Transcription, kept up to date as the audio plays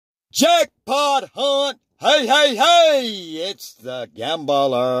Jackpot hunt! Hey, hey, hey! It's the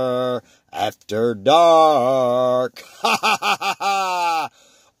Gambler After Dark. Ha, ha, ha, ha, ha!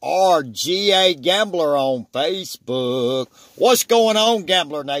 RGA Gambler on Facebook. What's going on,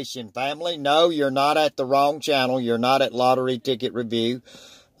 Gambler Nation family? No, you're not at the wrong channel. You're not at Lottery Ticket Review.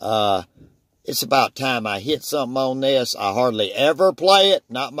 It's about time I hit something on this. I hardly ever play it.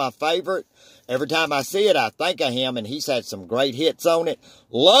 Not my favorite. Every time I see it, I think of him, and he's had some great hits on it.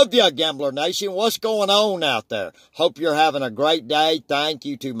 Love ya, Gambler Nation. What's going on out there? Hope you're having a great day. Thank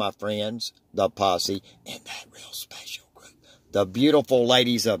you to my friends, the posse, and that real special group, the beautiful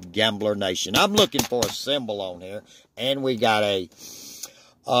ladies of Gambler Nation. I'm looking for a symbol on here, and we got a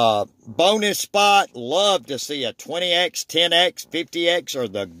bonus spot. Love to see a 20x, 10x, 50x, or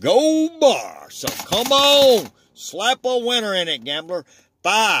the gold bar. So come on, slap a winner in it, Gambler.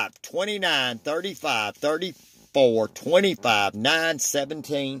 5, 29, 35, 34, 25, 9,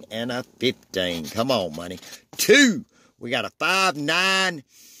 17, and a 15. Come on, money. 2, we got a 5, 9,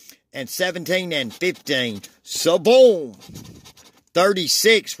 and 17, and 15. So, boom.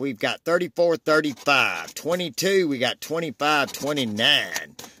 36, we've got 34, 35. 22, we got 25,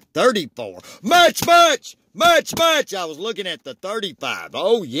 29. 34. Much. I was looking at the 35.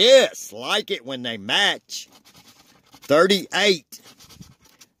 Oh, yes. Like it when they match. 38.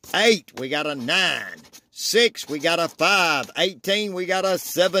 8, we got a 9. 6, we got a 5. 18, we got a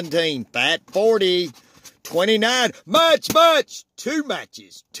 17. Fat 40. 29, much. 2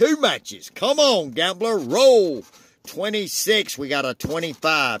 matches. Come on, Gambler, roll. 26, we got a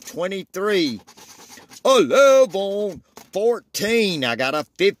 25. 23, 11. 14, I got a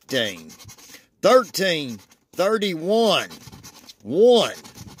 15. 13, 31. 1,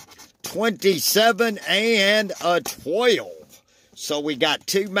 27, and a 12. So we got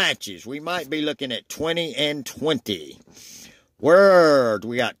 2 matches. We might be looking at 20 and 20. Word,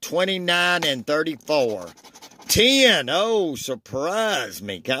 we got 29 and 34. 10, oh, surprised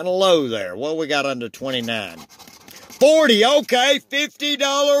me. Kind of low there. What we got under 29? 40, okay,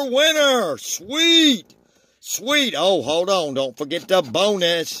 $50 winner. Sweet. Oh, hold on. Don't forget the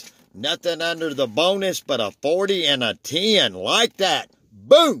bonus. Nothing under the bonus but a 40 and a 10. Like that.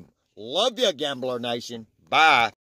 Boom. Love ya, Gambler Nation. Bye.